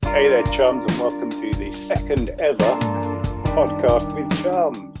Hey there, chums, and welcome to the second ever podcast with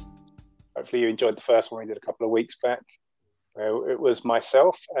chums. Hopefully you enjoyed the first one we did a couple of weeks back. It was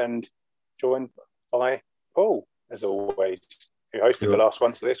myself and joined by Paul, as always, who hosted the last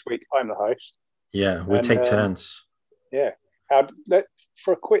one. So this week I'm the host. Yeah, we take turns. Yeah.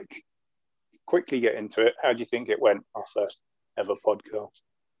 Quickly get into it. How do you think it went, our first ever podcast?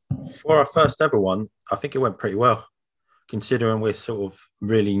 For our first ever one, I think it went pretty well, considering we're sort of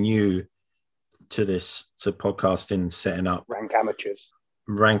really new to podcasting, setting up. Rank amateurs.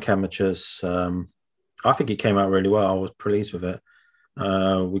 I think it came out really well. I was pleased with it.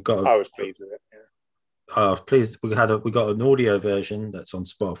 I was pleased with it. Yeah. I was pleased. We got an audio version that's on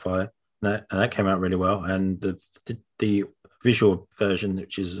Spotify, and that came out really well. And the visual version,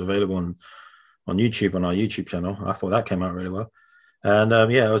 which is available on YouTube on our YouTube channel, I thought that came out really well. And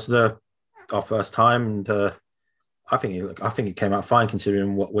it was our first time, and I think it came out fine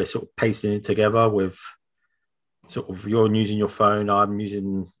considering what we're sort of pasting it together with. Sort of, you're using your phone, I'm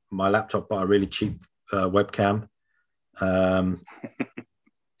using my laptop, but a really cheap webcam.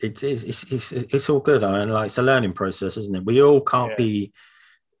 It's all good. I mean, like, it's a learning process, isn't it? We all can't be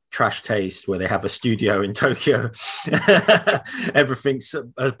Trash Taste where they have a studio in Tokyo. Everything's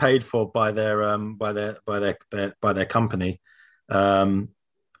paid for by their company.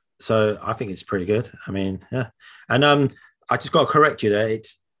 So I think it's pretty good. I mean, yeah. And I just got to correct you there.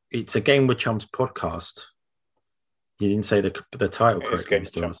 It's a Game with Chums podcast. You didn't say the title correctly,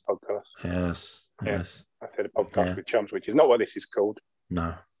 Mr. Ross. Podcast. Yes. I said a podcast with Chums, which is not what this is called.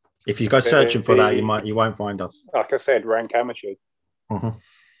 No. If you go searching for that, you won't find us. Like I said, rank amateurs. Mm-hmm.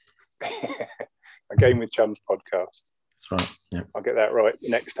 A Game with Chums podcast. That's right. Yeah. I'll get that right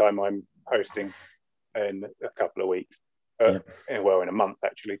next time I'm hosting in a couple of weeks. In a month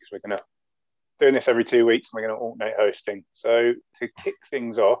actually, because we're doing this every 2 weeks and we're going to alternate hosting. So to kick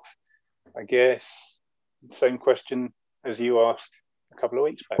things off, I guess same question as you asked a couple of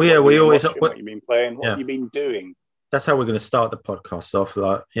weeks back. Well, what you've been playing, what you've been doing. That's how we're going to start the podcast off.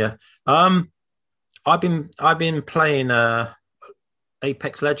 I've been playing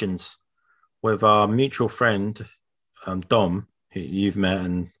Apex Legends with our mutual friend Dom, who you've met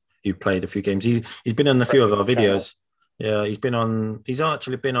and you've played a few games. He's been on a few of our videos. Yeah, he's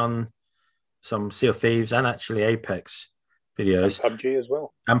actually been on some Sea of Thieves and actually Apex videos. And PUBG as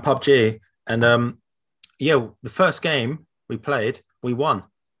well. And PUBG. And the first game we played, we won.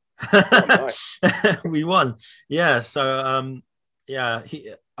 Oh, nice. We won. Yeah. So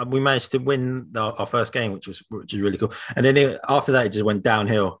we managed to win our first game, which is really cool. And then after that, it just went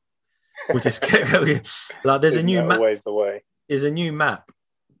downhill. We just like there's a new map. Always the way. There's a new map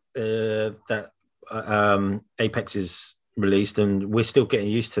that Apex is released, and we're still getting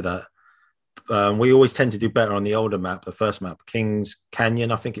used to that. We always tend to do better on the older map, the first map, King's Canyon,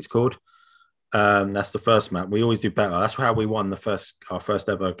 I think it's called. That's the first map. We always do better. That's how we won our first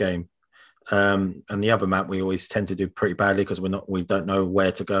ever game. And the other map we always tend to do pretty badly because we don't know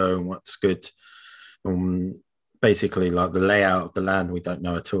where to go and what's good. Basically, like the layout of the land, we don't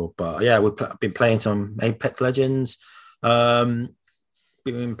know at all. But yeah, we've been playing some Apex Legends.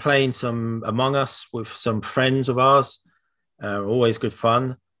 We've been playing some Among Us with some friends of ours. Always good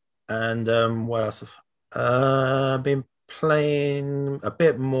fun. And what else? I've been playing a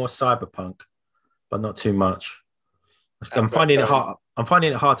bit more Cyberpunk, but not too much. I'm finding it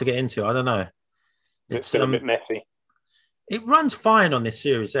hard to get into. I don't know. It's still a bit messy. It runs fine on this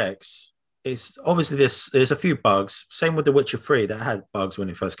Series X. It's obviously there's a few bugs. Same with The Witcher 3 that had bugs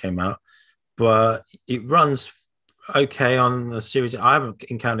when it first came out, but it runs okay on the Series. I haven't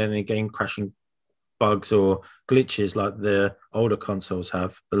encountered any game crashing bugs or glitches like the older consoles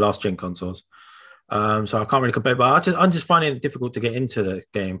have, the last gen consoles. So I can't really compare, but I'm just finding it difficult to get into the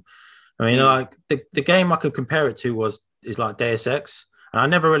game. I mean, like the game I could compare it to is like Deus Ex, and I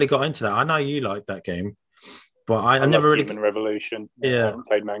never really got into that. I know you like that game, but I never really. Human Revolution. Yeah, I haven't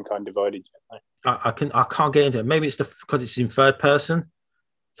played Mankind Divided yet. I can't get into it. Maybe it's because it's in first person,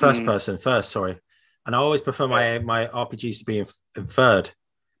 sorry. And I always prefer my RPGs to be in third,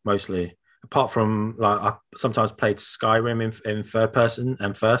 mostly. Apart from, like, I sometimes played Skyrim in third person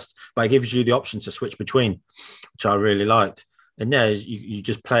and first, but it gives you the option to switch between, which I really liked. And there, you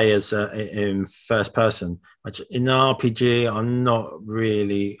just play as in first person, which in an RPG, I'm not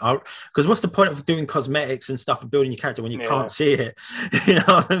really... Because what's the point of doing cosmetics and stuff and building your character when you can't see it? You know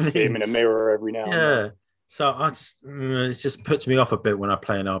what I mean? See him in a mirror every now and then. So it just puts me off a bit when I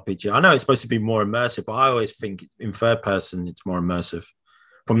play an RPG. I know it's supposed to be more immersive, but I always think in third person, it's more immersive.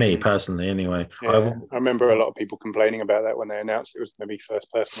 For me, personally, anyway. Yeah, I remember a lot of people complaining about that when they announced it was going to be first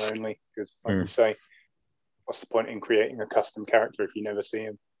person only. Because, like you say, what's the point in creating a custom character if you never see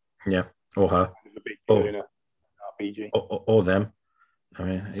him? Yeah, or her, A big deal or in a RPG. or them. I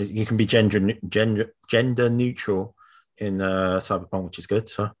mean, you can be gender neutral in Cyberpunk, which is good.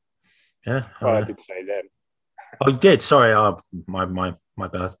 So yeah, I Well, I mean, did say them. oh, you did. Sorry, my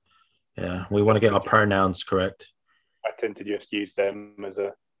bad. Yeah, we want to get our Just, pronouns correct. I tend to just use them as a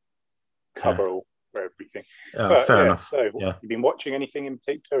Yeah, coverall for everything. But fair yeah, enough. so Yeah. you been watching anything in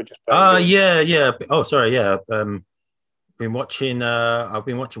particular or just playing games? Yeah. Oh, sorry. Yeah. Been watching. I've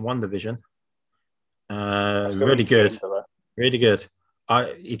been watching One Division. I still Really need to get good. into that. Really good.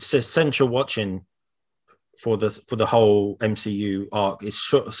 It's essential watching for the whole MCU arc. It's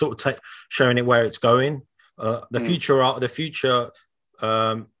sort of showing it where it's going. The future arc, the future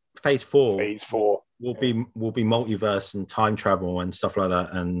phase 4 Phase 4. will be multiverse and time travel and stuff like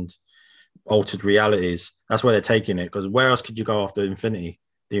that and altered realities. That's where they're taking it. Because where else could you go after Infinity,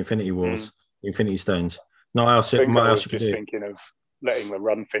 the Infinity Wars, the Infinity Stones? No I think I was else you could just do. thinking of letting the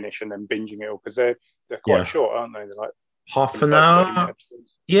run finish and then binging it all because they're quite Yeah, short, aren't they? They're like half an 25, 30 minute hour.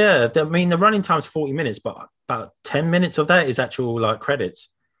 episodes. Yeah, I mean the running time's 40 minutes, but about 10 minutes of that is actual like credits.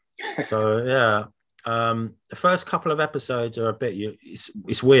 So yeah, the first couple of episodes are a bit.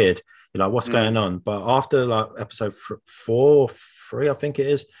 It's weird. You're like, what's going on? But after like episode 3, I think it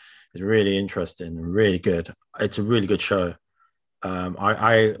is, it's really interesting and really good. It's a really good show.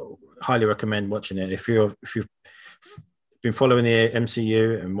 I highly recommend watching it if you've been following the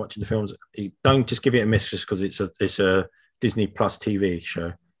MCU and watching the films. Don't just give it a miss just because it's a Disney Plus TV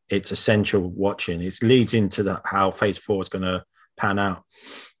show. It's essential watching. It leads into how Phase 4 is going to pan out,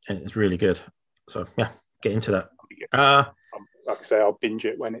 and it's really good. So yeah, get into that. Like I say, I'll binge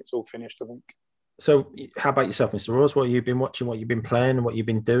it when it's all finished, I think. So how about yourself, Mr. Ross? What you've been watching, what you've been playing, and what you've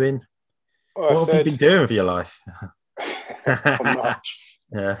been doing? Well, What have you been doing with your life? not much.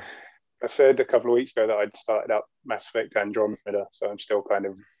 Yeah. I said a couple of weeks ago that I'd started up Mass Effect Andromeda, so I'm still kind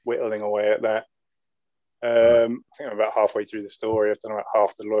of whittling away at that. I think I'm about halfway through the story. I've done about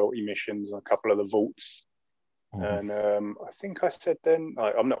half the loyalty missions and a couple of the vaults. And I think I said then,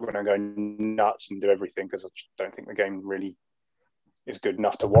 I'm not going to go nuts and do everything because I don't think the game really is good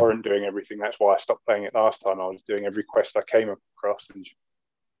enough to warrant doing everything. That's why I stopped playing it last time. I was doing every quest I came across and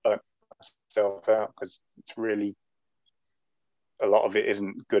burnt myself out because it's really, a lot of it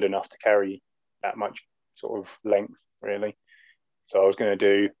isn't good enough to carry that much sort of length, really. So I was going to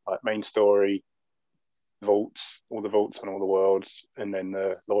do like main story, vaults, all the vaults and all the worlds, and then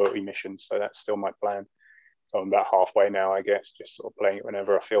the loyalty missions. So that's still my plan. So I'm about halfway now, I guess, just sort of playing it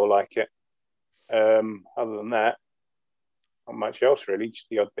whenever I feel like it. Other than that, not much else really, just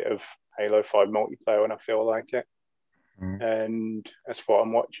the odd bit of Halo 5 multiplayer when I feel like it. And that's what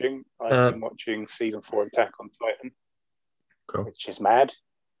I'm watching. I've been watching season 4 Attack on Titan, which is mad.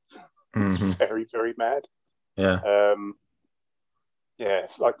 It's very, very mad. Yeah. Yeah,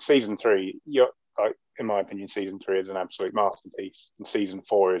 it's like season 3. Like, in my opinion, season 3 is an absolute masterpiece, and season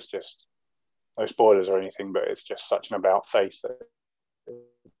 4 is just, no spoilers or anything, but it's just such an about face that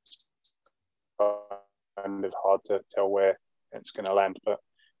it's kind of hard to tell where it's going to land. But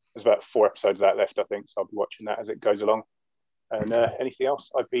there's about 4 episodes of that left, I think, so I'll be watching that as it goes along. And anything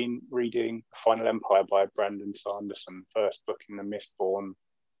else? I've been reading Final Empire by Brandon Sanderson, first book in the Mistborn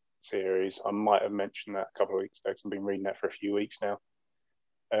series. I might have mentioned that a couple of weeks ago because I've been reading that for a few weeks now.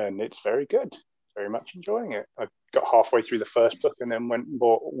 And it's very good. Very much enjoying it. I got halfway through the first book and then went and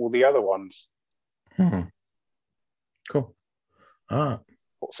bought all the other ones. Cool. Bought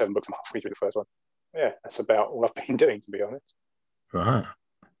 7 books and halfway through the first one. Yeah, that's about all I've been doing, to be honest. Right.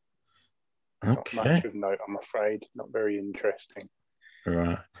 Okay. Not much of note, I'm afraid. Not very interesting.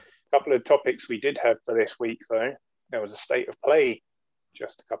 Right. A couple of topics we did have for this week, though. There was a state of play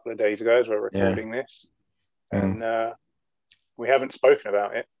just a couple of days ago as we're recording this. And we haven't spoken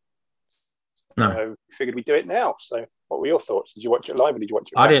about it. No. So we figured we'd do it now. So what were your thoughts? Did you watch it live or did you watch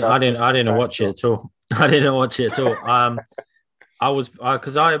it? I didn't watch it at all. I didn't watch it at all. I was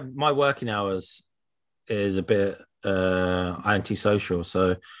because my working hours is a bit antisocial,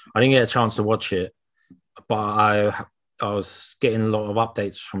 so I didn't get a chance to watch it. But I was getting a lot of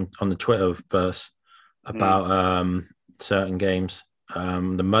updates on the Twitterverse about certain games.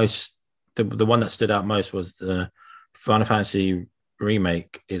 The one that stood out most was the Final Fantasy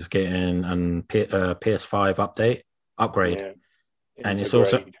remake is getting a PS5 upgrade, and it's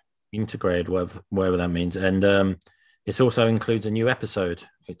also integrated, whatever that means, and it also includes a new episode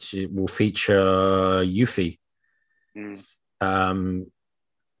which will feature Yuffie. And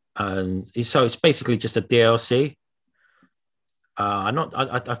so it's basically just a DLC.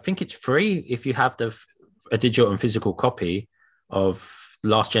 I think it's free if you have a digital and physical copy of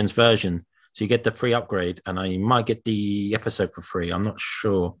last gen's version. So you get the free upgrade, and you might get the episode for free. I'm not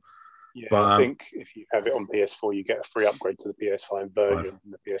sure. Yeah, But I think if you have it on PS4, you get a free upgrade to the PS5 version.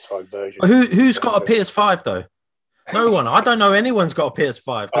 And the PS5 version. Who's got a PS5 though? No one. I don't know anyone's got a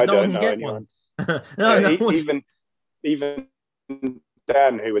PS5 because I no one don't can know get anyone. one. No one's... even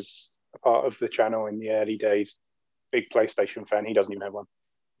Dan, who was a part of the channel in the early days, big PlayStation fan, he doesn't even have one.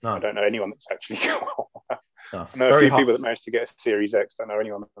 No. I don't know anyone that's actually got one. No. I know a few people that managed to get a Series X. I don't know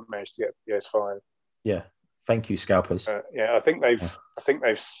anyone that managed to get a PS5. Yeah, thank you, scalpers. Yeah, I think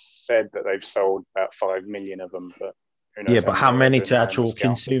they've said that they've sold about 5 million of them, but who knows? Yeah, but how many to actual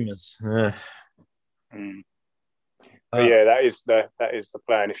consumers? But yeah, that is the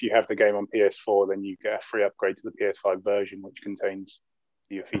plan. If you have the game on PS4, then you get a free upgrade to the PS5 version, which contains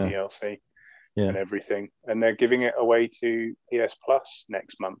the DLC and everything. And they're giving it away to PS Plus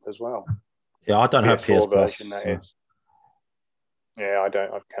next month as well. Yeah, I don't have PS Plus. Version, that is. Yeah, I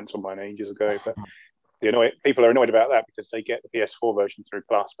don't. I've cancelled mine ages ago. But people are annoyed about that because they get the PS4 version through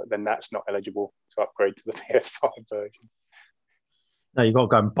Plus, but then that's not eligible to upgrade to the PS5 version. No, you got to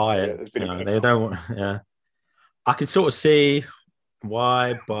go and buy it. They don't. Yeah, I can sort of see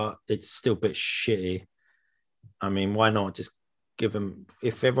why, but it's still a bit shitty. I mean, why not just give them,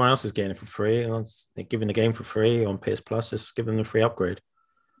 if everyone else is getting it for free, they're giving the game for free on PS Plus, just give them a free upgrade.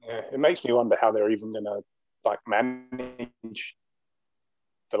 Yeah, it makes me wonder how they're even going to manage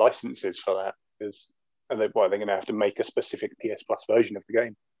the licenses for that. Because they're going to have to make a specific PS Plus version of the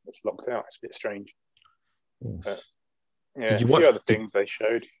game that's locked out. It's a bit strange. Yes. But, yeah, a few other things they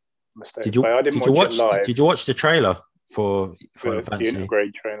showed. I didn't watch it live. Did you watch the trailer for Final Fantasy? The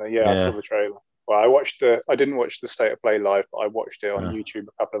Upgrade trailer? Yeah, I saw the trailer. Well, I didn't watch the State of Play live, but I watched it on YouTube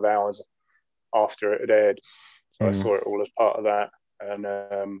a couple of hours after it had aired. So I saw it all as part of that. And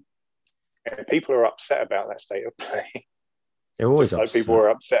people are upset about that State of Play. They're always just like people were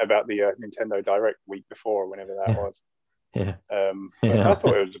upset about the Nintendo Direct week before, or whenever that was. Yeah. I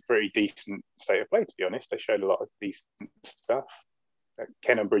thought it was a pretty decent State of Play, to be honest. They showed a lot of decent stuff.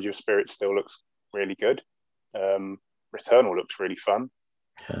 Ken Bridge of Spirits still looks really good. Returnal looks really fun.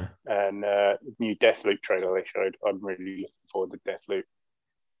 Yeah. And new Deathloop trailer they showed. I'm really looking forward to Deathloop.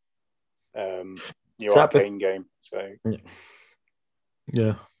 New Arcane game. So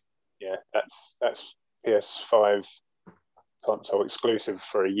yeah, that's PS5 console exclusive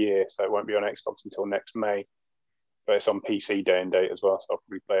for a year, so it won't be on Xbox until next May. But it's on PC day and date as well, so I'll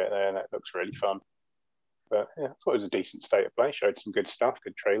probably play it there, and that looks really fun. But yeah, I thought it was a decent State of Play. Showed some good stuff,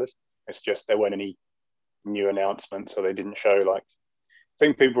 good trailers. It's just there weren't any new announcements, so they didn't show I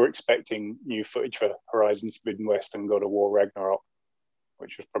think people were expecting new footage for Horizon Forbidden West and God of War Ragnarok,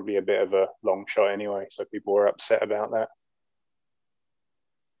 which was probably a bit of a long shot anyway. So people were upset about that.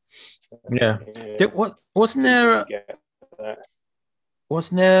 So, wasn't there?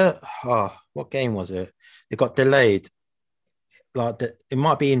 What game was it? It got delayed. It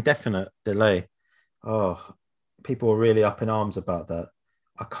might be indefinite delay. Oh, people were really up in arms about that.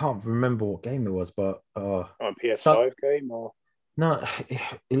 I can't remember what game it was, but a PS5 game or no,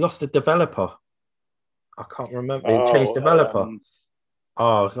 it lost the developer. I can't remember. It changed developer.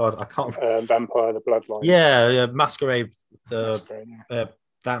 Oh God, I can't. Vampire the Bloodline. Yeah, Masquerade.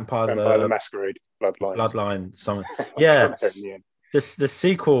 Vampire the Masquerade Bloodline. Something. Yeah. The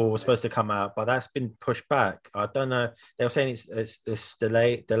sequel was supposed to come out, but that's been pushed back. I don't know. They were saying it's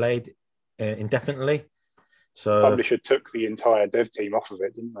delayed indefinitely. So the publisher took the entire dev team off of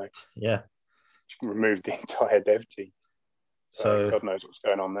it, didn't they? Yeah. Removed the entire dev team. So God knows what's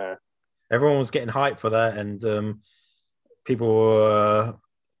going on there. Everyone was getting hyped for that, and people were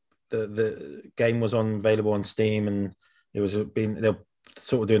the game was available on Steam, and it was they're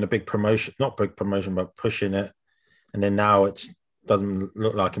sort of doing a big promotion, not big promotion, but pushing it. And then now it doesn't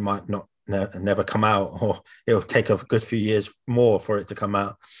look like it might not never come out, or it'll take a good few years more for it to come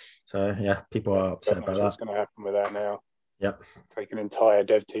out. So yeah, people are upset about that. What's going to happen with that now? Yep. Take an entire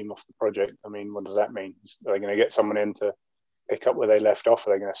dev team off the project. I mean, what does that mean? Are they going to get someone in to pick up where they left off?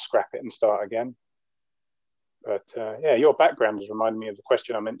 Are they going to scrap it and start again? But your background has reminded me of the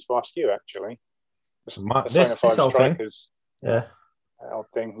question I meant to ask you, actually. The Persona 5 Strikers. Yeah. Old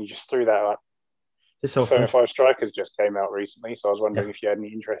thing. You just threw that up. Persona 5 Strikers just came out recently, so I was wondering if you had any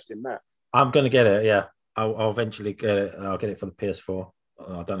interest in that. I'm going to get it, yeah. I'll eventually get it. I'll get it for the PS4.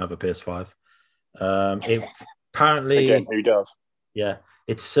 I don't have a PS5. It apparently... Again, who does? Yeah.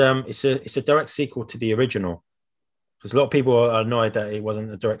 It's a direct sequel to the original. Because a lot of people are annoyed that it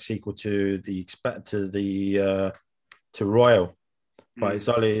wasn't a direct sequel to Royal, but it's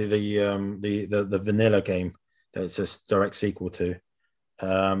only the vanilla game that it's a direct sequel to.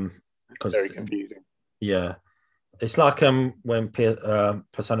 Very confusing. Yeah, it's like when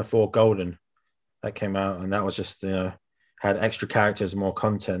Persona 4 Golden that came out, and that was just had extra characters, more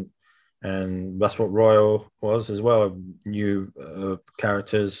content. and that's what Royal was as well. New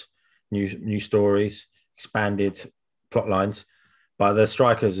characters, new stories, expanded plot lines. But the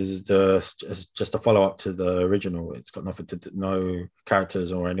Strikers is just a follow up to the original. It's got nothing to do, no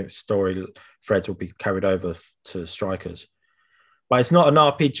characters or any story threads will be carried over to Strikers. But it's not an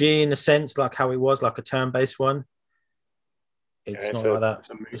RPG in the sense like how it was, like a turn based one. It's not like that. It's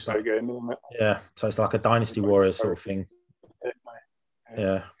a It's Muso like, game, isn't it? yeah, so it's like a Dynasty Warriors sort of thing.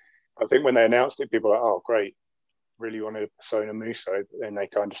 Yeah. I think when they announced it, people were like, "Oh, great! Really wanted a Persona Muso." But then they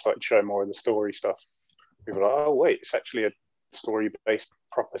kind of started showing more of the story stuff. People were like, "Oh, wait, it's actually a story-based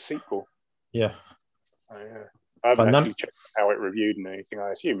proper sequel." Yeah. Oh, yeah. I haven't actually checked how it reviewed and anything.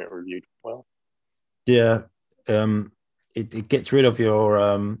 I assume it reviewed well. Yeah. It gets rid of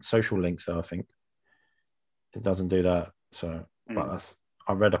your social links, though. I think it doesn't do that. So, but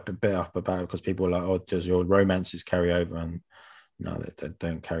I read up a bit up about it because people were like, "Oh, does your romances carry over?" And no, they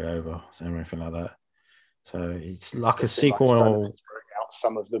don't carry over or anything like that. So it's like a sequel. Like kind of throwing out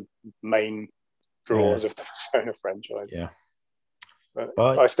some of the main draws of the Persona franchise. Yeah. But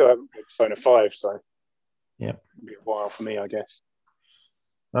I still haven't played Persona 5, so yeah, it'll be a while for me, I guess.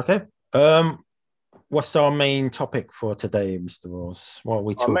 Okay. What's our main topic for today, Mr. Ross? What are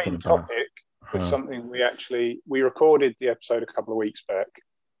we talking about? Our main topic was something we recorded the episode a couple of weeks back,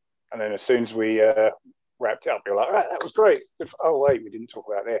 and then as soon as we wrapped it up, we were like, that was great. Oh, wait, we didn't talk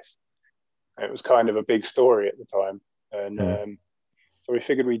about this. And it was kind of a big story at the time. And so we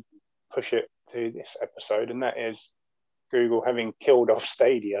figured we'd push it to this episode, and that is Google having killed off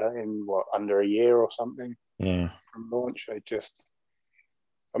Stadia in, under a year or something from launch.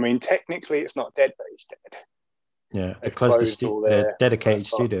 Technically it's not dead, but it's dead. Yeah, they closed all their dedicated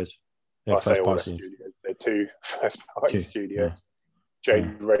studios. I say all their studios. They're two first-party studios.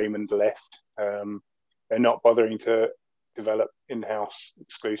 Jade Raymond left. They're not bothering to develop in-house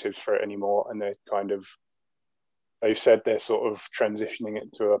exclusives for it anymore, and they've said they're sort of transitioning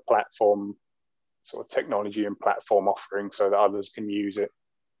it to a platform, sort of technology and platform offering, so that others can use it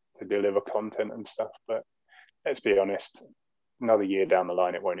to deliver content and stuff. But let's be honest, another year down the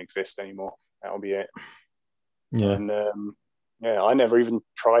line, it won't exist anymore. That'll be it. Yeah. And I never even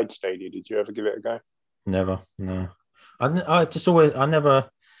tried Stadia. Did you ever give it a go? Never. No.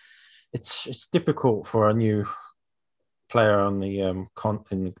 It's difficult for a new player on the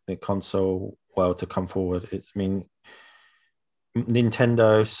in the console world to come forward.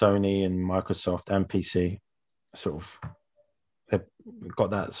 Nintendo, Sony, and Microsoft and PC sort of they've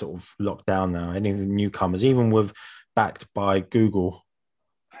got that sort of locked down now. Any newcomers, even with backed by Google.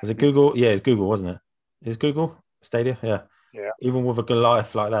 Was it Google? Yeah, it's Google, wasn't it? Is Google Stadia? Yeah. Yeah. Even with a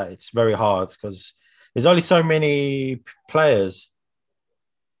Goliath like that, it's very hard because there's only so many players.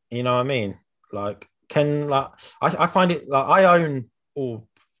 You know what I mean? Like, I find it like I own all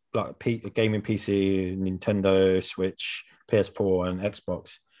like gaming PC, Nintendo, Switch, PS4, and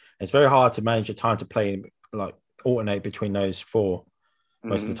Xbox. It's very hard to manage your time to play, like alternate between those four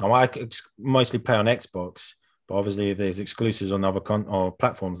most of the time. I mostly play on Xbox, but obviously if there's exclusives on other or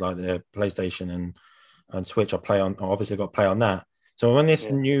platforms like the PlayStation and Switch, I obviously got to play on that. So when this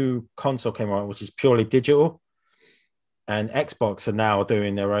new console came out, which is purely digital, and Xbox are now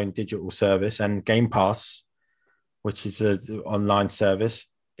doing their own digital service, and Game Pass, which is an online service,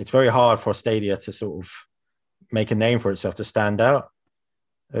 it's very hard for Stadia to sort of make a name for itself, to stand out,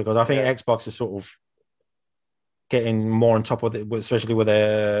 because I think Xbox is sort of getting more on top of it, especially with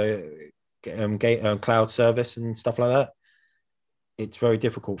their cloud service and stuff like that. It's very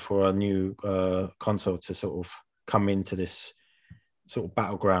difficult for a new console to sort of come into this sort of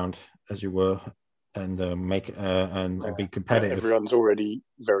battleground, as you were, and be competitive. Everyone's already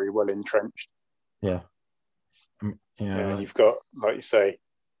very well entrenched. Yeah. You've got, like you say,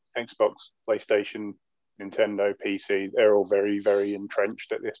 Xbox, PlayStation, Nintendo, PC. They're all very, very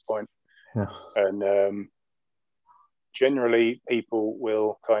entrenched at this point. Yeah. And generally, people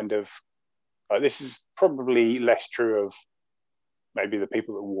will kind of. This is probably less true of maybe the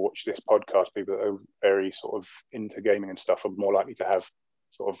people that watch this podcast. People that are very sort of into gaming and stuff are more likely to have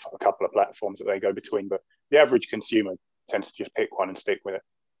sort of a couple of platforms that they go between. But the average consumer tends to just pick one and stick with it.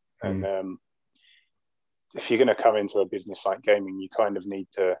 And if you're going to come into a business like gaming, you kind of need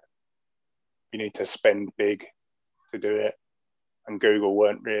to spend big to do it. And Google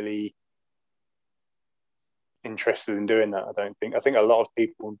weren't really interested in doing that, I don't think. I think a lot of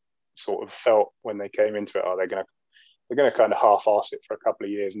people sort of felt when they came into it, they're going to kind of half-arse it for a couple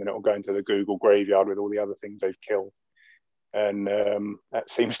of years, and then it'll go into the Google graveyard with all the other things they've killed. And that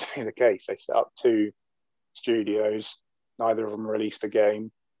seems to be the case. They set up 2 studios. Neither of them released a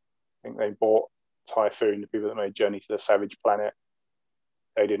game. I think they bought Typhoon, the people that made Journey to the Savage Planet.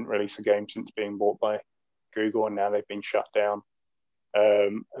 they didn't release a game since being bought by Google, and now they've been shut down.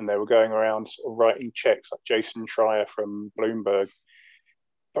 And they were going around sort of writing checks. Like Jason Schreier from Bloomberg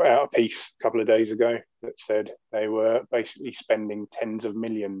put out a piece a couple of days ago that said they were basically spending tens of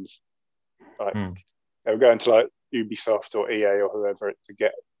millions. Like they were going to like Ubisoft or EA or whoever to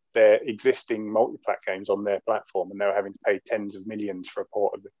get their existing multi-plat games on their platform, and they were having to pay tens of millions for a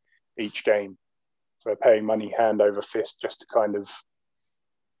port of each game. So they're paying money hand over fist just to kind of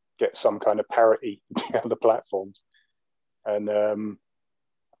get some kind of parity to other platforms. And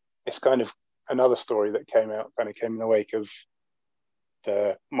it's kind of another story that came in the wake of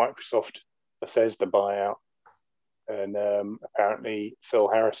the Microsoft Bethesda buyout. And apparently Phil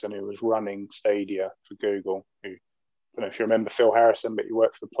Harrison, who was running Stadia for Google, who, I don't know if you remember Phil Harrison, but he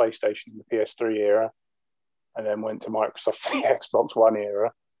worked for the PlayStation in the PS3 era, and then went to Microsoft for the Xbox One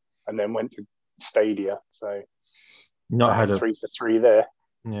era, and then went to Stadia. So not had 3 for 3 there.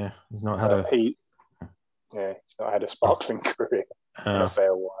 Yeah, he's not had he's not had a sparkling career in a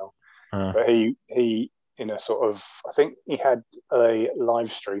fair while. But he in a sort of, I think he had a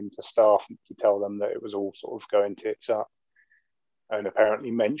live stream to staff to tell them that it was all sort of going tits up, and apparently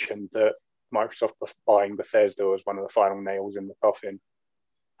mentioned that Microsoft buying Bethesda was one of the final nails in the coffin.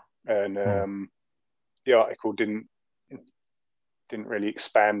 And the article didn't really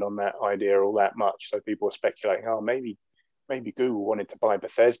expand on that idea all that much. So people were speculating, maybe Google wanted to buy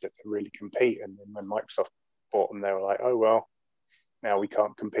Bethesda to really compete, and then when Microsoft bought them, they were like, oh well, now we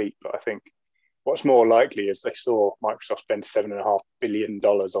can't compete. But I think what's more likely is they saw Microsoft spend $7.5 billion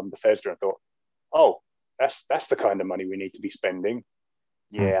on Bethesda and thought, oh, that's the kind of money we need to be spending.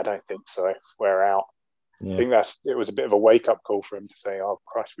 Yeah, I don't think so. We're out. Yeah. I think it was a bit of a wake-up call for him to say, oh,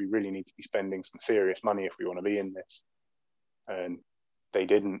 Christ, we really need to be spending some serious money if we want to be in this. And they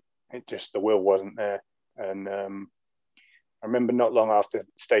didn't. It just, the will wasn't there. And I remember not long after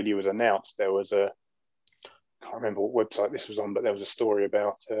Stadia was announced, there was I can't remember what website this was on, but there was a story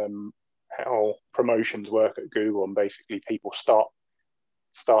about how promotions work at Google, and basically people start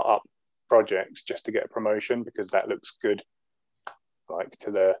up projects just to get a promotion because that looks good, like to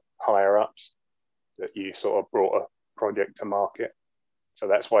the higher ups, that you sort of brought a project to market. So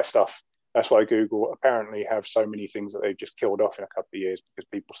that's why Google apparently have so many things that they've just killed off in a couple of years, because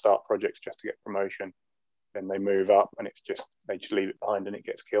people start projects just to get promotion, then they move up, and they just leave it behind and it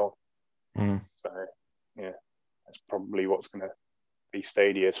gets killed. So yeah, that's probably what's going to be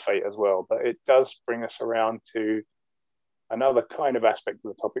Stadia's fate as well. But it does bring us around to another kind of aspect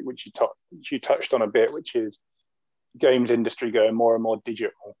of the topic, which you touched on a bit, which is games industry going more and more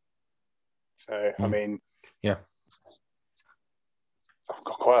digital. So I mean, yeah, I've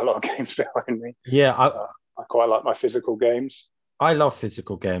got quite a lot of games behind me. Yeah, I quite like my physical games. I love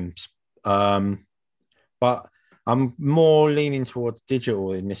physical games, but I'm more leaning towards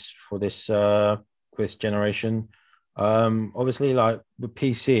digital for this generation. Obviously, like with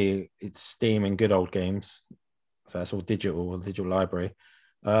PC, it's Steam and good old games, so that's all digital library.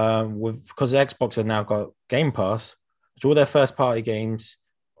 Because Xbox have now got Game Pass, which all their first party games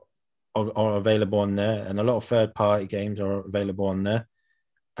are available on there, and a lot of third party games are available on there.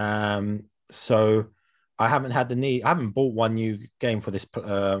 So I haven't had the need. I haven't bought one new game for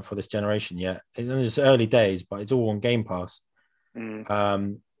this generation yet. It's early days, but it's all on Game Pass. And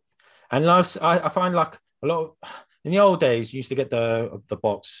I find like a lot of, in the old days, you used to get the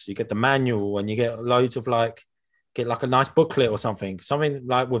box, you get the manual, and you get loads of get like a nice booklet or something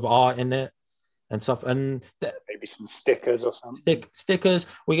like with art in it and stuff, and maybe some stickers or something. Stickers.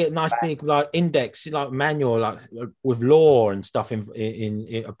 We get nice big like index, like manual, like with lore and stuff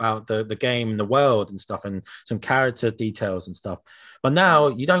in about the game and the world and stuff, and some character details and stuff. But now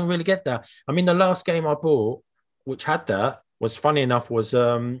you don't really get that. I mean, the last game I bought, which had that, was funny enough was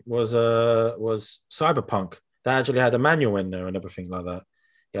Cyberpunk. That actually had a manual in there and everything like that.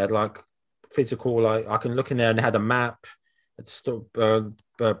 It had like physical, like I can look in there, and it had a map. It's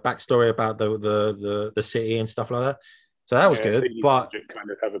backstory about the city and stuff like that. So that was good. But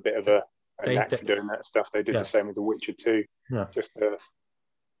kind of have a bit of a knack for doing that stuff. They did the same with The Witcher 2. Yeah. Just I've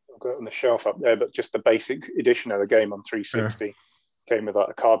got it on the shelf up there, but just the basic edition of the game on 360 came with like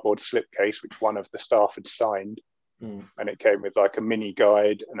a cardboard slipcase, which one of the staff had signed. And it came with like a mini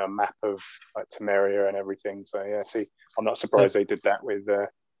guide and a map of like Temeria and everything. So yeah, I'm not surprised they did that with.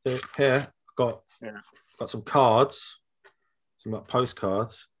 Here, got some cards, some like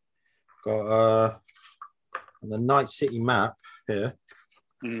postcards. Got the Night City map here,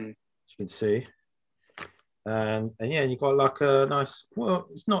 as you can see, and yeah, you got like a nice. Well,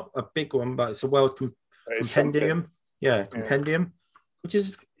 it's not a big one, but it's a world compendium. Yeah, compendium, which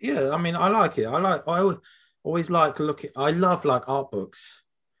is I mean, I like it. always like looking. I love like art books.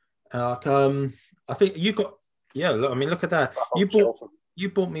 Like I think you got yeah. Look, I mean, look at that. A whole shelf of You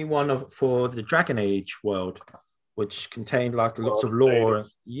bought me one of for the Dragon Age world, which contained like lots World of of lore.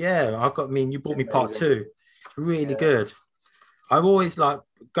 Davis. Yeah, I got. I mean, you bought me part Amazing. two. It's really Yeah. good. I've always like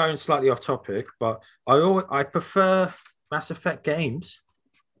going slightly off topic, but I prefer Mass Effect games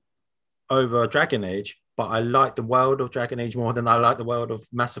over Dragon Age, but I like the world of Dragon Age more than I like the world of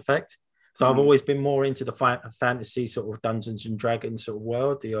Mass Effect. So I've Mm, always been more into the fantasy sort of Dungeons and Dragons sort of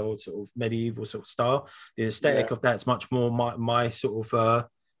world, the old sort of medieval sort of style. The yeah. aesthetic of that's much more my sort of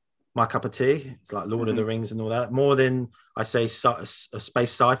my cup of tea. It's like Lord of Hmm. the Rings and all that. More than I say a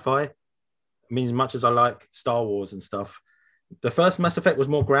space sci-fi. I mean, as much as I like Star Wars and stuff, the first Mass Effect was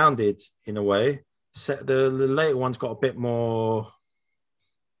more grounded in a way. The later ones got a bit more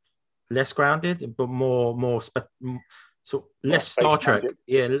less grounded, but sort of More less Star space Trek. magic.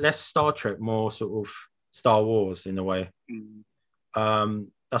 Yeah, less Star Trek, more sort of Star Wars in a way. Mm,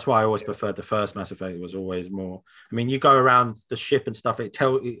 That's why I always yeah. preferred the first Mass Effect. It was always more. I mean, you go around the ship and stuff.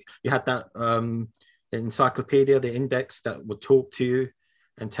 You had that the encyclopedia, the index that would talk to you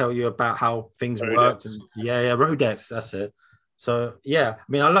and tell you about how things worked. And Codex. yeah, Rhodex. That's it. So yeah, I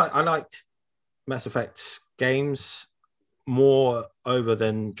mean, I liked Mass Effect games more over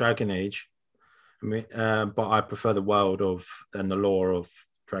than Dragon Age. I mean, but I prefer the world of and the lore of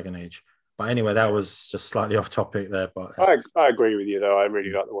Dragon Age. But anyway, that Yeah. was just slightly off topic there. But I agree with you though. I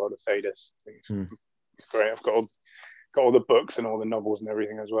really like the world of Thedas. I think mm, it's great. I've got all the books and all the novels and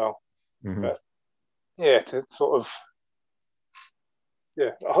everything as well. mhm. But yeah, to sort of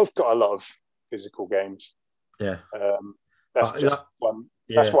yeah, I've got a lot of physical games. Yeah, Um, that's but just like, one.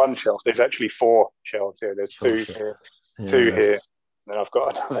 That's yeah, one shelf. There's actually four shelves here. There's sure, two sure. here, two Yeah, here. And then I've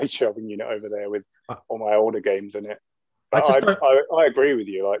got another shelving unit over there with I, all my older games in it. I But just don't. I agree with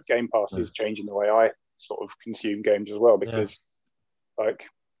you. Like Game Pass is changing the way I sort of consume games as well Yeah, because like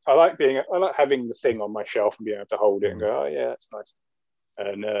I like having the thing on my shelf and being able to hold it and mm, go, oh yeah, that's nice.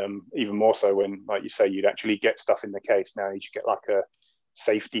 And even more so when, like you say, you'd actually get stuff in the case. Now you just get like a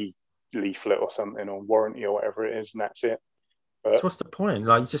safety leaflet or something or warranty or whatever it is, and that's it. so But what's the point?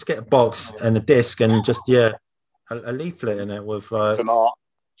 Like, you just get a box and a disc and just a leaflet in it with like, some art,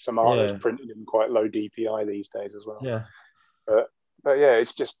 some art that's yeah, printed in quite low DPI these days as well. yeah. But but yeah,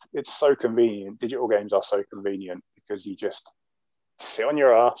 it's so convenient. Digital games are so convenient because you just sit on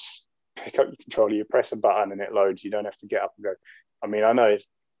your ass, pick up your controller, you press a button, and it loads. You don't have to get up and go. I mean, I know it's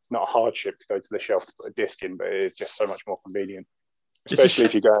not a hardship to go to the shelf to put a disc in, but it's just so much more convenient, It's a especially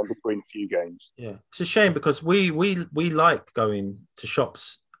if you're going between a few games. Yeah, it's a shame because we like going to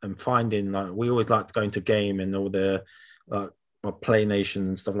shops and finding like we always liked going to game and all the like Play Nation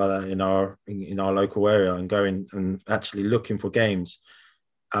and stuff like that in our local area and going and actually looking for games,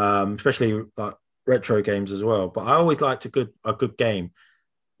 especially like retro games as well. But I always liked a good game,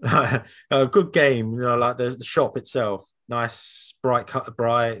 a good game. You know, like the shop itself, nice,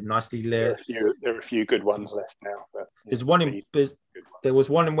 bright, nicely lit. There are a few good ones left now, but yeah, There's one in these good there ones. was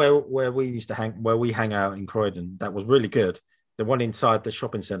one in where we used to where we hang out in Croydon that was really good. The one inside the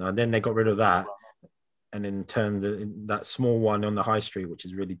shopping centre, and then they got rid of that and then turned that small one on the high street, which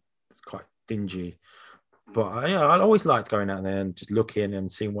is really quite dingy. But I always liked going out there and just looking and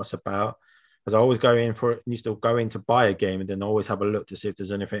seeing what's about. Because I always go in for it, used to go in to buy a game and then always have a look to see if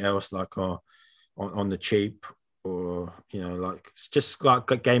there's anything else like on the cheap or like it's just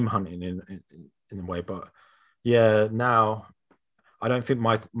like game hunting in a way. But yeah, now I don't think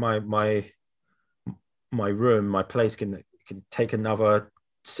my room, my place can take another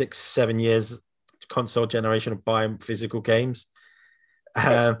 6, 7 years console generation of buying physical games. Um,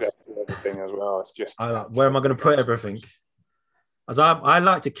 That's the other thing as well. It's just where am I going to put cost. everything? As I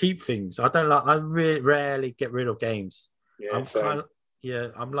like to keep things. I don't like. I really rarely get rid of games. Yeah, I'm kind same.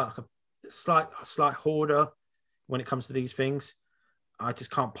 of I'm like a slight hoarder when it comes to these things. I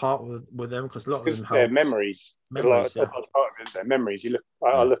just can't part with them because a lot of them Because they're hold memories. memories. A Yeah, large part of it is their memories. I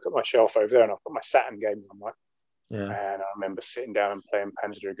yeah, look at my shelf over there, and I've got my Saturn games. I'm like, yeah. man, I remember sitting down and playing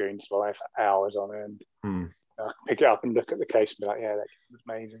Panzer Dragoon Slave for hours on end. Hmm. I pick it up and look at the case and be like, yeah, that was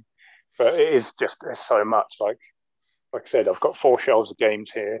amazing. But it is just there's so much. Like I said, I've got 4 shelves of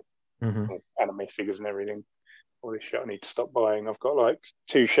games here, Mm-hmm. anime figures and everything. All this shit I need to stop buying. I've got like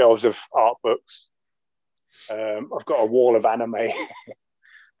 2 shelves of art books. I've got a wall of anime.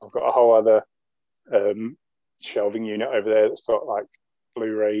 I've got a whole other um, shelving unit over there that's got like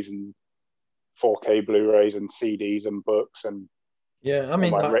Blu-rays and 4K Blu-rays and CDs and books and Yeah, I all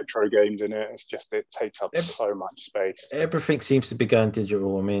mean, my like retro games in it. It takes up so much space. everything seems to be going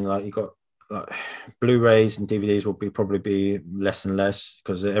digital. I mean, like you got like Blu-rays and DVDs will probably be less and less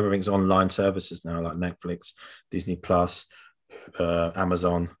because everything's online services now, like Netflix, Disney Plus,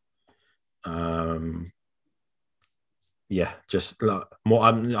 Amazon. Yeah, just like more.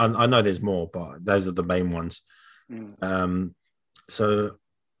 I know there's more, but those are the main ones. So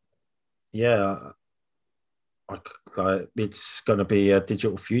yeah, it's going to be a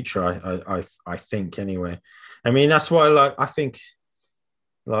digital future. I think anyway. I mean, that's why I think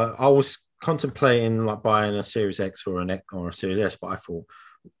I was contemplating buying a Series X or a Series S, but I thought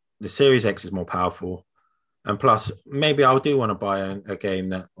the Series X is more powerful. And plus, maybe I do want to buy a game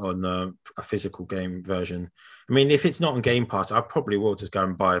that on a physical game version. I mean, if it's not on Game Pass, I probably will just go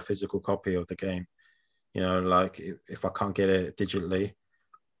and buy a physical copy of the game. If I can't get it digitally,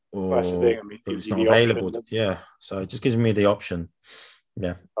 or that's the thing. I mean, it if gives it's you not the available. option. Yeah, so it just gives me the option.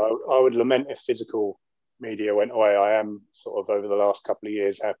 Yeah, I would lament if physical media went away. I am sort of over the last couple of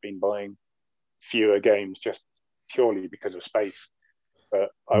years have been buying fewer games just purely because of space.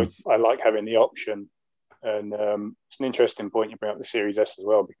 But I like having the option. And it's an interesting point you bring up the Series S as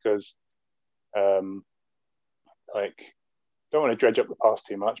well, because don't want to dredge up the past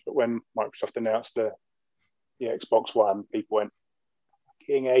too much, but when Microsoft announced the Xbox One, people went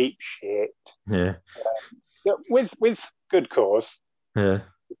fucking ape shit. Yeah. With good cause. Yeah.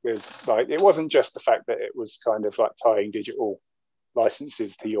 Because it wasn't just the fact that it was kind of like tying digital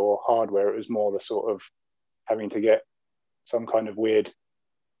licenses to your hardware. It was more the sort of having to get some kind of weird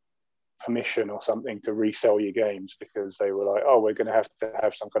permission or something to resell your games, because they were like, oh, we're going to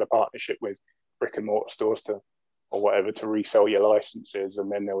have some kind of partnership with brick and mortar stores or whatever to resell your licenses.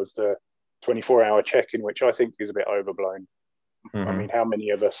 And then there was the 24-hour check-in, which I think is a bit overblown. I mean, how many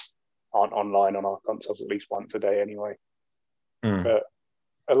of us aren't online on our consoles at least once a day anyway? But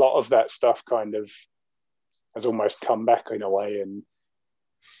a lot of that stuff kind of has almost come back in a way, and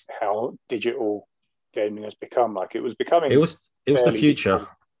how digital gaming has become. It was becoming. It was the future.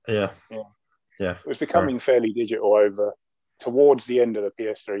 Digital. Yeah. It was becoming fairly digital over towards the end of the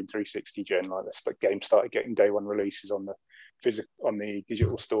PS3 and 360 gen. The game started getting day one releases on the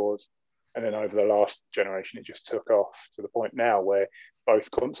digital stores, and then over the last generation, it just took off to the point now where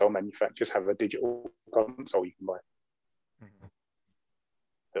both console manufacturers have a digital console you can buy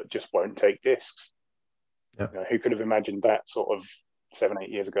that just won't take discs. Yep. Who could have imagined that sort of 7-8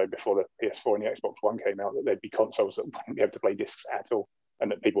 years ago, before the PS4 and the Xbox One came out, that there'd be consoles that wouldn't be able to play discs at all, and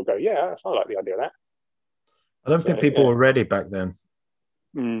that people go, yeah, I like the idea of that. I don't think people were ready back then.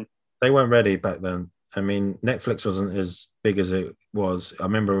 They weren't ready back then. I mean, Netflix wasn't as big as it was. I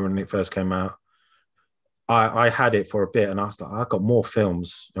remember when it first came out, I had it for a bit, and I was like, I got more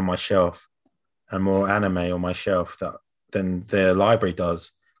films on my shelf and more anime on my shelf than their library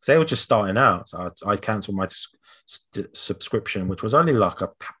does. Because they were just starting out. So I cancelled my subscription, which was only like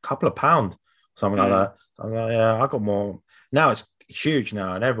a couple of pounds, something like that. I was like, yeah, I got more. Now it's huge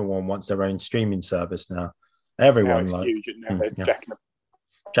now, and everyone wants their own streaming service now. Everyone now it's huge, and now they're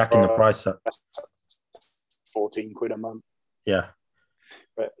jacking the price up. 14 quid a month. Yeah.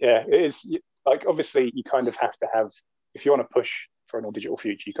 But yeah, it is obviously you kind of have to have, if you want to push for an all digital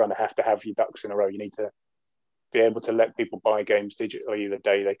future, you kind of have to have your ducks in a row. You need to be able to let people buy games digitally the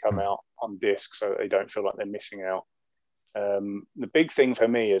day they come out on disc, so that they don't feel like they're missing out. The big thing for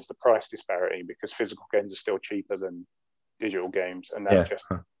me is the price disparity, because physical games are still cheaper than digital games, and that just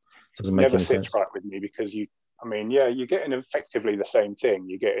doesn't make never any sits sense. right with me, because you're getting effectively the same thing.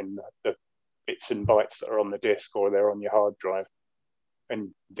 You're getting the bits and bytes that are on the disc, or they're on your hard drive,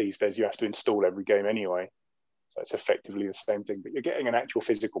 and these days you have to install every game anyway, so it's effectively the same thing. But you're getting an actual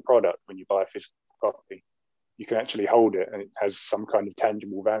physical product when you buy a physical copy. You can actually hold it, and it has some kind of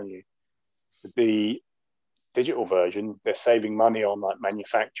tangible value. The digital version, they're saving money on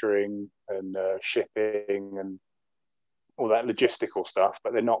manufacturing and shipping and all that logistical stuff,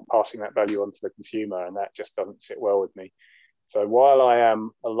 but they're not passing that value on to the consumer, and that just doesn't sit well with me. So while I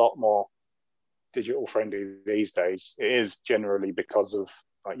am a lot more digital friendly these days, it is generally because of,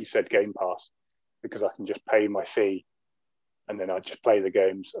 like you said, Game Pass, because I can just pay my fee and then I just play the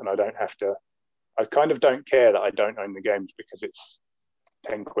games, and I kind of don't care that I don't own the games, because it's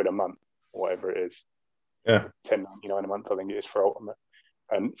 10 quid a month or whatever it is. Yeah. $10.99 a month, I think it is, for Ultimate.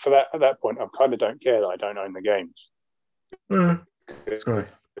 And for that, at that point, I kind of don't care that I don't own the games. Sorry.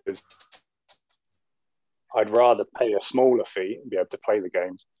 I'd rather pay a smaller fee and be able to play the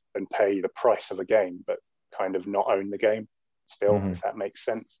games than pay the price of a game but kind of not own the game still, if that makes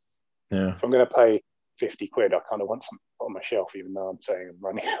sense. Yeah. If I'm going to pay 50 quid, I kind of want something on my shelf, even though I'm saying I'm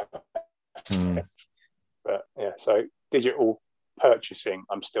running out. But yeah, so digital purchasing,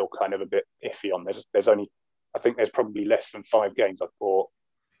 I'm still kind of a bit iffy on. I think there's probably less than 5 games I've bought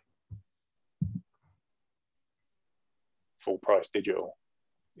full price digital.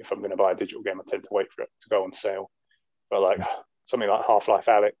 If I'm going to buy a digital game, I tend to wait for it to go on sale. But like something like Half-Life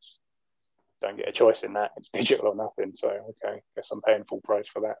Alyx, don't get a choice in that. It's digital or nothing. So okay, guess I'm paying full price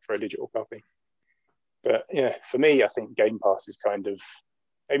for that for a digital copy. But yeah, for me, I think Game Pass is kind of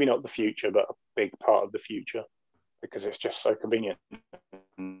maybe not the future, but a big part of the future because it's just so convenient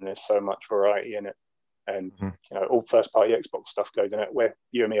and there's so much variety in it. And all first-party Xbox stuff goes in it. Where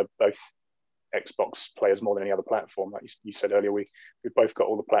you and me are both Xbox players more than any other platform. Like you said earlier, we've both got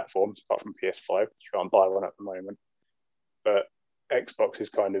all the platforms apart from PS5, which you can't buy one at the moment. But Xbox is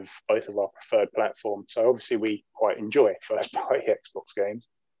kind of both of our preferred platforms. So obviously we quite enjoy first-party Xbox games.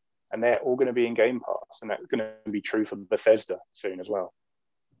 And they're all going to be in Game Pass. And that's going to be true for Bethesda soon as well.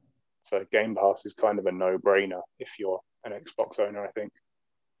 So Game Pass is kind of a no-brainer if you're an Xbox owner, I think.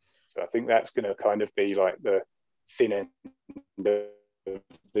 So I think that's going to kind of be like the thin end of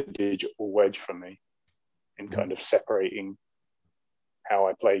the digital wedge for me in kind of separating how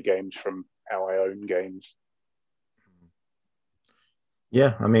I play games from how I own games.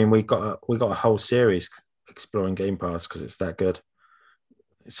 Yeah, I mean, we got a whole series exploring Game Pass because it's that good.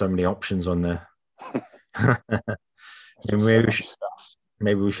 There's so many options on there.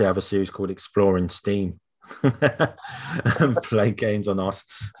 Maybe we should have a series called Exploring Steam and play games on us.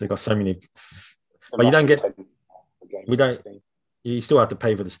 So we've got so many, but you don't get. We don't. You still have to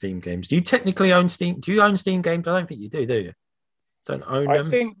pay for the Steam games. Do you technically own Steam? Do you own Steam games? I don't think you do you? Don't own them. I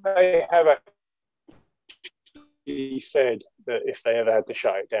think they have actually said that if they ever had to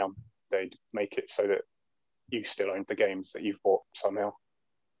shut it down, they'd make it so that you still own the games that you've bought somehow.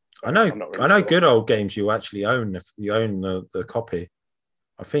 So I know sure. Good old games you actually own if you own the copy.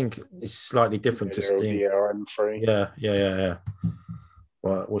 I think it's slightly different to Steam. DRM-free. Yeah.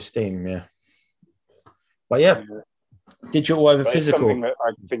 Well, with Steam, yeah. But yeah. Digital over physical. It's something that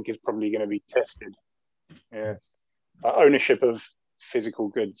I think is probably going to be tested. Yeah. Ownership of physical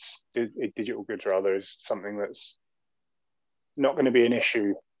goods, digital goods rather, is something that's not going to be an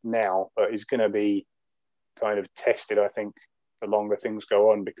issue now, but is going to be kind of tested, I think, the longer things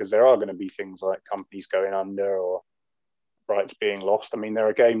go on, because there are going to be things like companies going under or rights being lost. I mean, there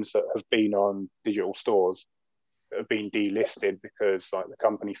are games that have been on digital stores that have been delisted because like the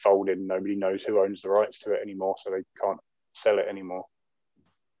company folded and nobody knows who owns the rights to it anymore, so they can't sell it anymore.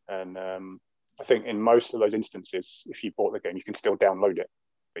 And I think in most of those instances, if you bought the game, you can still download it,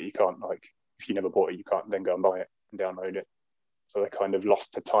 but you can't, like, if you never bought it, you can't then go and buy it and download it. So they kind of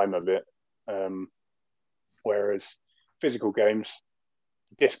lost to time a bit. Whereas physical games,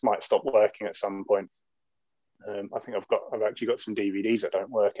 disc might stop working at some point. I think I've actually got some DVDs that don't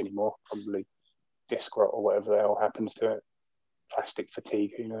work anymore, probably disc rot or whatever the hell happens to it. Plastic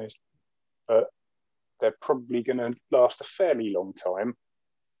fatigue, who knows? But they're probably going to last a fairly long time.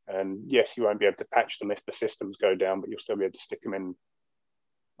 And yes, you won't be able to patch them if the systems go down, but you'll still be able to stick them in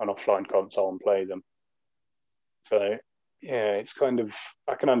an offline console and play them. So yeah, it's kind of,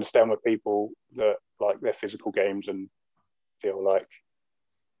 I can understand where people that like their physical games and feel like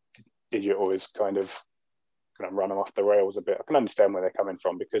digital is kind of going to run them off the rails a bit. I can understand where they're coming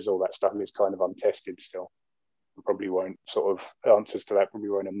from because all that stuff is kind of untested still. And probably won't answers to that probably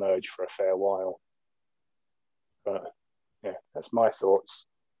won't emerge for a fair while. But yeah, that's my thoughts.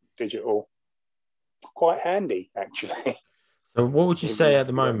 Digital, quite handy actually. So what would you say at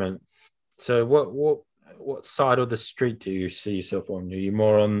the moment? So what side of the street do you see yourself on? Are you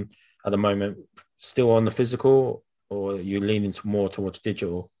more on at the moment still on the physical, or are you leaning more towards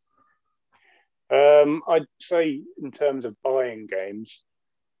digital? I'd say in terms of buying games,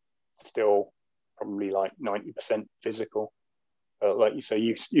 still probably like 90% physical. Like you say,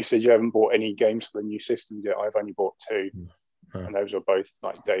 you said you haven't bought any games for the new system yet. I've only bought 2, and those were both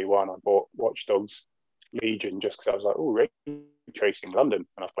like day one. I bought Watch Dogs Legion just because I was like, oh, ray tracing London,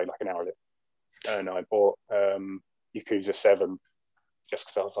 and I've played like an hour of it. And I bought Yakuza 7 just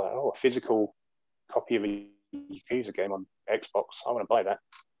because I was like, oh, a physical copy of a Yakuza game on Xbox. I want to buy that.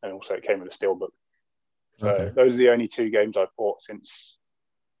 And also it came with a steelbook. So those are the only 2 games I've bought since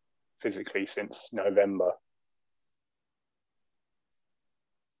November.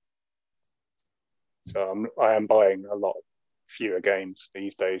 So I am buying a lot fewer games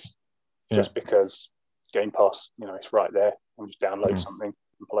these days, just because Game Pass, it's right there. I just download something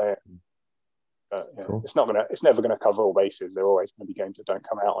and play it. But cool. It's never gonna cover all bases. There are always going to be games that don't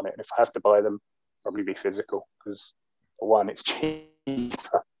come out on it. And if I have to buy them, probably be physical because for one, it's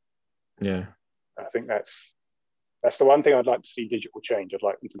cheaper. Yeah, I think that's the one thing I'd like to see digital change. I'd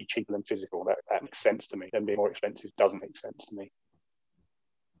like them to be cheaper than physical. That makes sense to me. Them being more expensive doesn't make sense to me.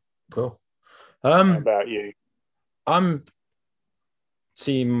 Cool. How about you? I'm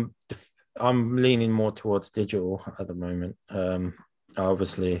seeing I'm leaning more towards digital at the moment.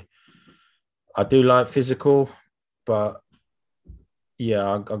 Obviously, I do like physical, but yeah,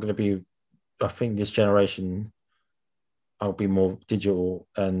 I'm going to be. I think this generation, I'll be more digital,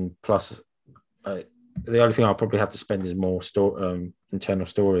 and plus, the only thing I'll probably have to spend is more internal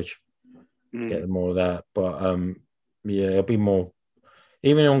storage to get more of that. But yeah, it'll be more.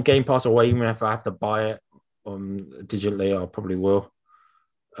 Even on Game Pass, or even if I have to buy it digitally, I probably will.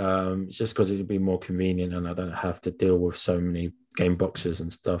 It's just because it'd be more convenient, and I don't have to deal with so many game boxes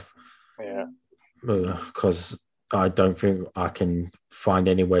and stuff. Yeah. Because I don't think I can find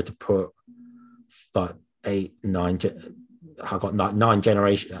anywhere to put like 8, 9. I got nine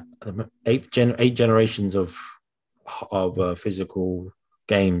generation, eight generations of physical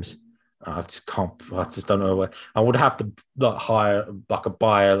games. I just can't. I just don't know where. I would have to like hire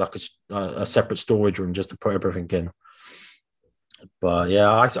like a separate storage room just to put everything in. But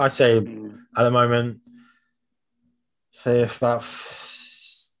yeah, I say at the moment, say about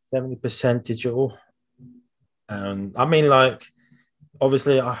 70% digital. And I mean, like,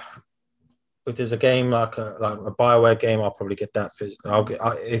 obviously, if there's a game like a BioWare game, I'll probably get that.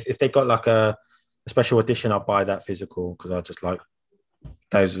 If they got like a special edition, I'll buy that physical because I just like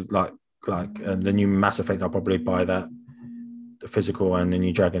those the new Mass Effect. I'll probably buy that the physical, and the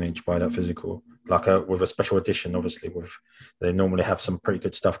new Dragon Age buy that physical, with a special edition. Obviously, they normally have some pretty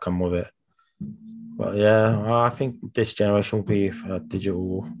good stuff come with it. But yeah, I think this generation will be a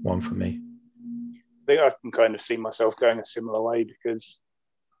digital one for me. I think I can kind of see myself going a similar way because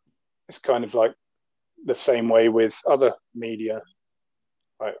it's kind of like the same way with other media,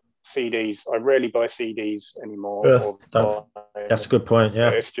 like CDs. I rarely buy CDs anymore. That's a good point. Yeah,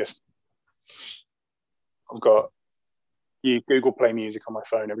 it's just I've got Google Play Music on my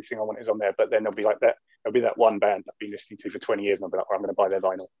phone. Everything I want is on there. But then there'll be that one band I've been listening to for 20 years, and I'll be like, I'm going to buy their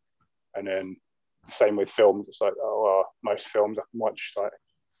vinyl. And then same with films. It's like, most films I can watch, like,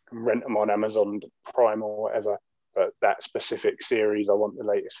 I can rent them on Amazon Prime or whatever. But that specific series, I want the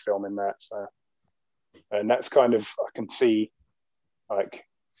latest film in that. So, and that's kind of, I can see like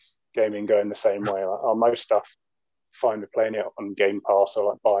gaming going the same way. Like, most stuff, fine with playing it on Game Pass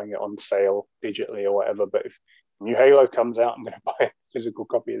or like buying it on sale digitally or whatever. But if new Halo comes out, I'm going to buy a physical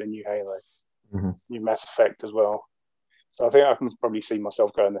copy of the new Halo, new Mass Effect as well. So I think I can probably see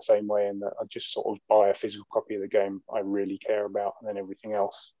myself going the same way, in that I just sort of buy a physical copy of the game I really care about, and then everything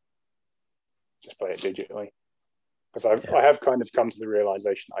else, just play it digitally. Because I have kind of come to the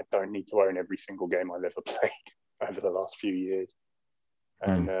realization I don't need to own every single game I've ever played over the last few years.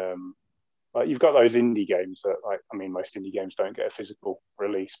 And like, you've got those indie games that, like, I mean, most indie games don't get a physical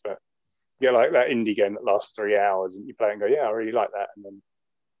release, but you get like that indie game that lasts 3 hours and you play it and go, yeah, I really like that, and then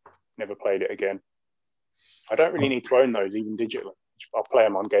never played it again. I don't really need to own those, even digitally. I'll play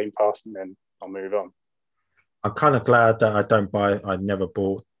them on Game Pass and then I'll move on. I'm kind of glad that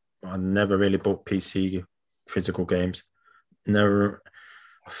I never really bought PC physical games. Never.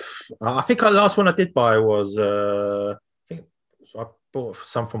 I think the last one I did buy was I bought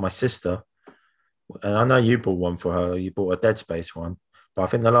some for my sister, and I know you bought one for her. You bought a Dead Space one, but I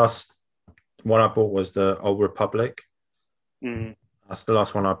think the last one I bought was the Old Republic. That's the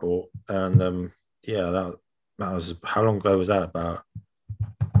last one I bought, and that was, how long ago was that? About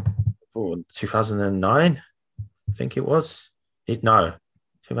 2009, I think it was.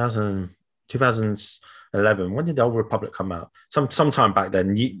 2011. When did the Old Republic come out? Sometime back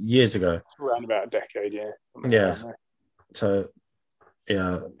then, years ago. Around about a decade, yeah. Yeah. So,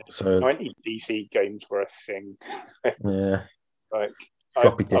 yeah. So 90 DC games were a thing. Yeah. Like,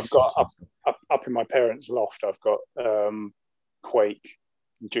 floppy I've got up in my parents' loft, I've got Quake,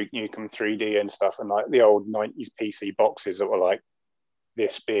 Duke Nukem 3D and stuff, and like the old 90s PC boxes that were like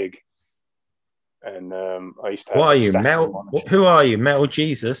this big. And I used to have. What are you, Metal? Who are you, Metal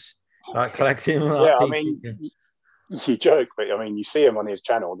Jesus? Like collecting like yeah, PC. I mean, you joke, but I mean, you see him on his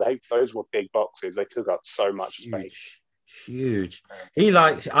channel. Those were big boxes. They took up so much space. Huge. He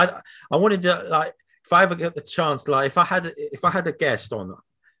like I wanted to, like, if I ever get the chance, like if I had a guest on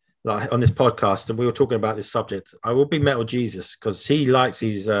this podcast and we were talking about this subject, I will be Metal Jesus, because he likes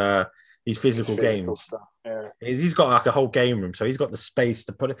these physical games. Stuff. Yeah. He's got like a whole game room, so he's got the space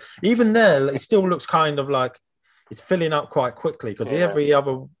to put it. Even there, it still looks kind of like it's filling up quite quickly, because every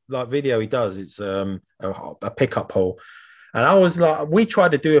other like video he does, it's a pickup hole. And I was like, we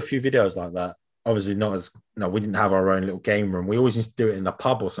tried to do a few videos like that. Obviously, we didn't have our own little game room. We always used to do it in a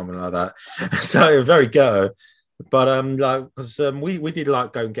pub or something like that. So very ghetto. But because we did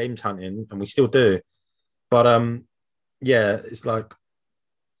like going games hunting, and we still do. But it's like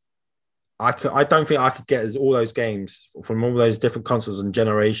I don't think I could get all those games from all those different consoles and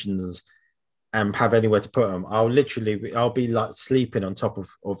generations and have anywhere to put them. I'll be like sleeping on top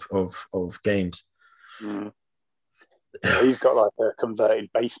of games. Mm. Yeah, he's got like a converted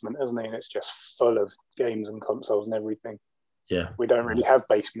basement, hasn't he? And it's just full of games and consoles and everything. Yeah, we don't really have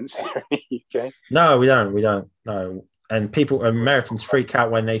basements here in the UK. No, we don't. No, and Americans freak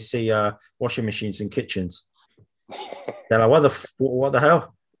out when they see washing machines in kitchens. They're like, what the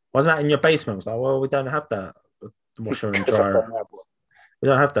hell? Wasn't that in your basement? It's like, well, we don't have that washer and dryer. We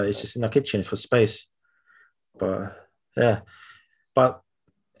don't have that. It's just in our kitchen for space. But yeah, but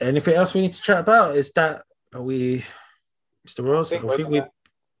anything else we need to chat about? Is that are we, Mr. Ross? I think we're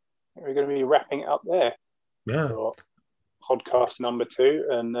going to be wrapping it up there. Yeah. For podcast number 2,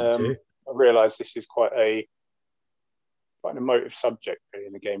 and I realise this is quite an emotive subject really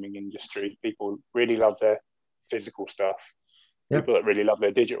in the gaming industry. People really love their physical stuff. Yep. People that really love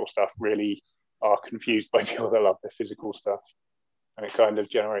their digital stuff really are confused by people that love their physical stuff, and it kind of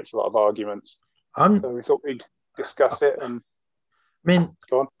generates a lot of arguments. So we thought we'd discuss it. And I mean,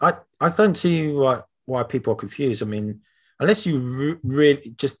 go on. I don't see why people are confused. I mean, unless you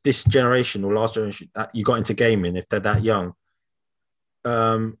really just this generation or last generation that you got into gaming, if they're that young,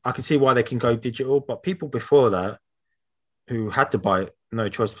 I can see why they can go digital. But people before that who had to buy it, no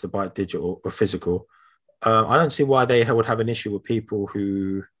choice but to buy it digital or physical, I don't see why they would have an issue with people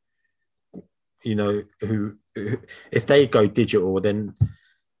who, you know, who if they go digital, then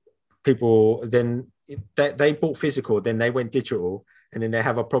they bought physical, then they went digital, and then they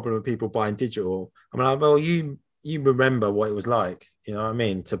have a problem with people buying digital. I'm like, well, you remember what it was like, you know what I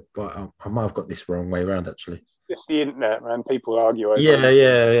mean? I might have got this wrong way around, actually. It's the internet, man. People argue over it.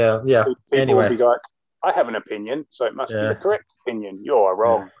 Yeah. People anyway. will be like, I have an opinion, so it must be the correct opinion. You're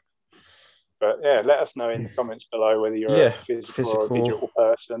wrong. Yeah. But yeah, let us know in the comments below whether you're a physical or a digital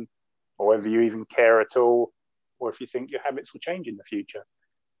person, or whether you even care at all, or if you think your habits will change in the future.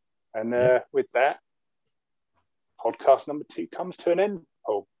 And with that, podcast number 2 comes to an end.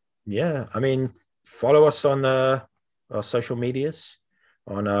 Oh, yeah. I mean, follow us on our social medias,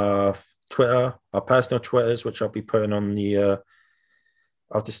 on Twitter, our personal Twitters, which I'll be putting on the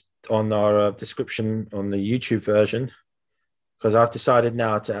on our description on the YouTube version, because I've decided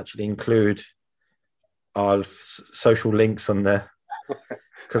now to actually include our social links on there,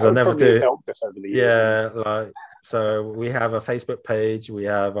 because I never do. Helped us over the years, so we have a Facebook page, we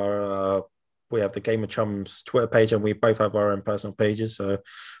have the Gamer Chums Twitter page, and we both have our own personal pages. So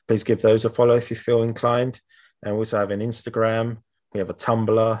please give those a follow if you feel inclined. And we also have an Instagram, we have a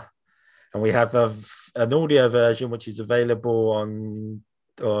Tumblr, and we have an audio version which is available on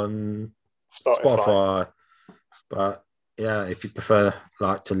Spotify. But yeah, if you prefer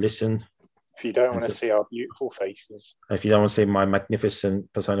to listen. If you don't want to see our beautiful faces. If you don't want to see my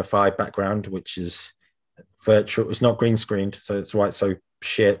magnificent Persona 5 background, which is virtual, it's not green screened, so it's why it's so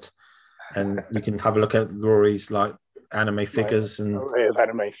shit. And you can have a look at Rory's anime figures and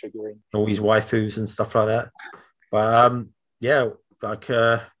anime figurine, all these waifus and stuff like that. But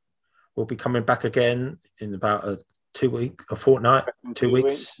we'll be coming back again in about a fortnight, 2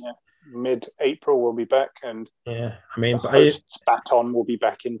 weeks. Yeah. Mid-April we'll be back, and host's baton will be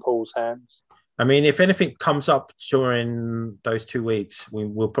back in Paul's hands. I mean, if anything comes up during those 2 weeks,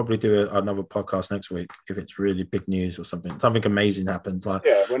 we'll probably do another podcast next week if it's really big news or something amazing happens, like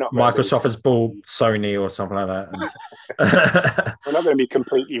Microsoft has bought Sony or something like that. And we're not going to be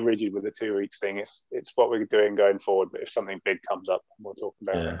completely rigid with the 2 weeks thing. It's what we're doing going forward. But if something big comes up, we'll talk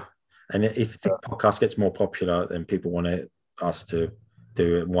about it. And if the podcast gets more popular, then people want us to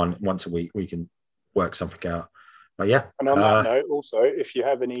do it once a week, we can work something out. But yeah. And on that note, also, if you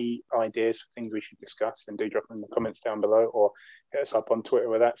have any ideas for things we should discuss, then do drop them in the comments down below, or hit us up on Twitter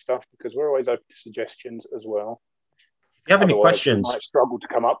with that stuff, because we're always open to suggestions as well. If you have any questions, we might struggle to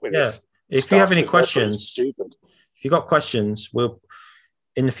come up with this. If you have any questions, if you got questions, we'll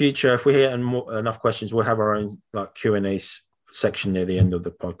in the future, if we get enough questions, we'll have our own Q&A section near the end of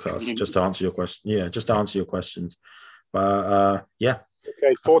the podcast, just to answer your question. Yeah, just to answer your questions. But yeah.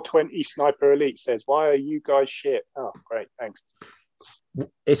 Okay, 420 Sniper Elite says, "Why are you guys shit?" Oh, great, thanks.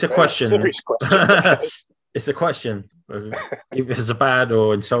 It's a question. Serious question. It's a question. If it's a bad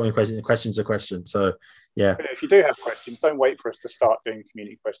or insulting question, the question's a question. So, yeah. But if you do have questions, don't wait for us to start doing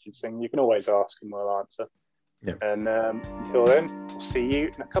community questions thing. You can always ask and we'll answer. Yeah. And until then, we'll see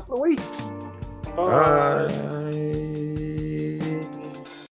you in a couple of weeks. Bye.